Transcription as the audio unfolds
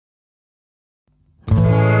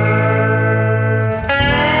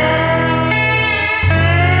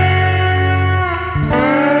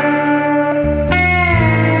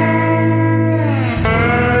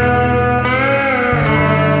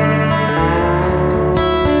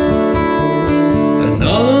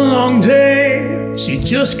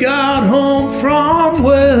just got home from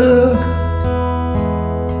work.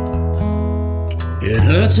 It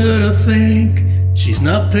hurts her to think she's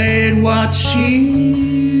not paid what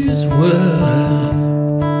she's worth.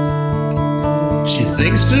 She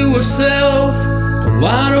thinks to herself,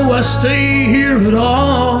 why do I stay here at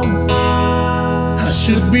all? I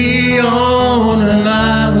should be on an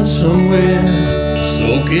island somewhere,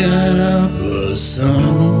 soaking up the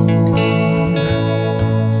sun.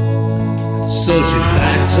 So she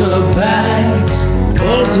packs her bags,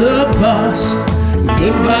 calls her boss.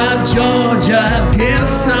 Goodbye, George, I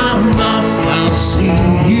guess I'm off. I'll see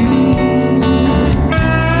you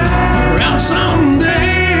around someday.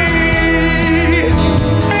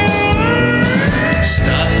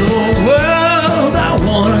 Stop the world, I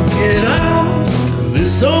wanna get out.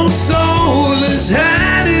 This old soul has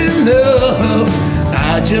had enough.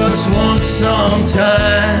 I just want some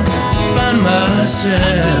time to find myself.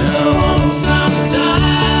 I just want some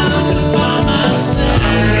time to find myself.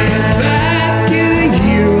 I'll get back in a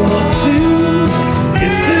year or two.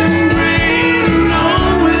 It's been great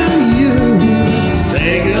knowing you.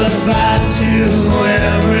 Say goodbye to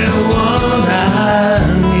everyone I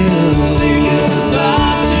knew. Say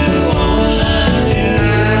goodbye to all I knew.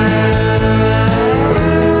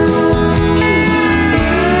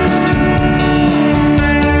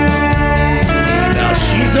 Now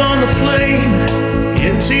she's on the plane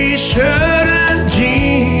in t-shirt and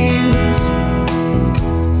jeans.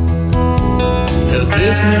 Her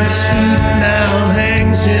business suit now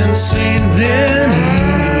hangs in St. Denis.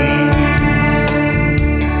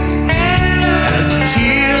 As the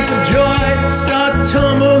tears of joy start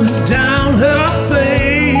tumbling down her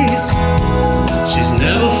face, she's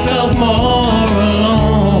never felt more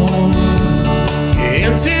alone.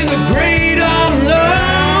 Into the great unknown.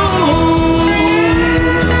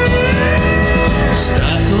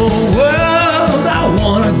 Stop the world, I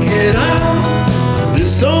wanna get out.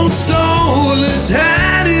 This old soul has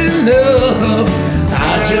had enough.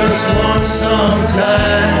 I just want some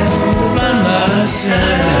time to find myself.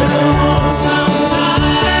 I just want some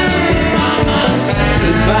time to find myself.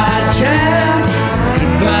 Goodbye, Jack.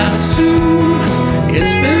 Goodbye, Sue.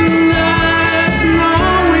 It's been nice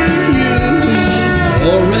knowing you.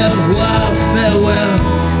 Au revoir, farewell,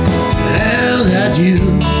 and adieu.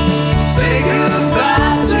 Say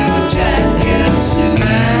goodbye to Jack and Sue.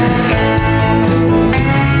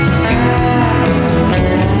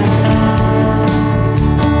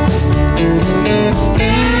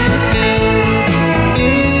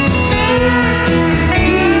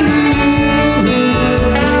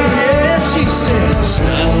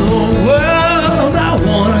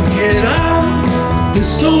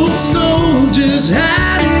 This old soldier's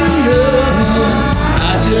had enough.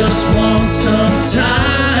 I just want some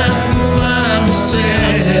time to find myself.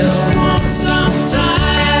 I just want some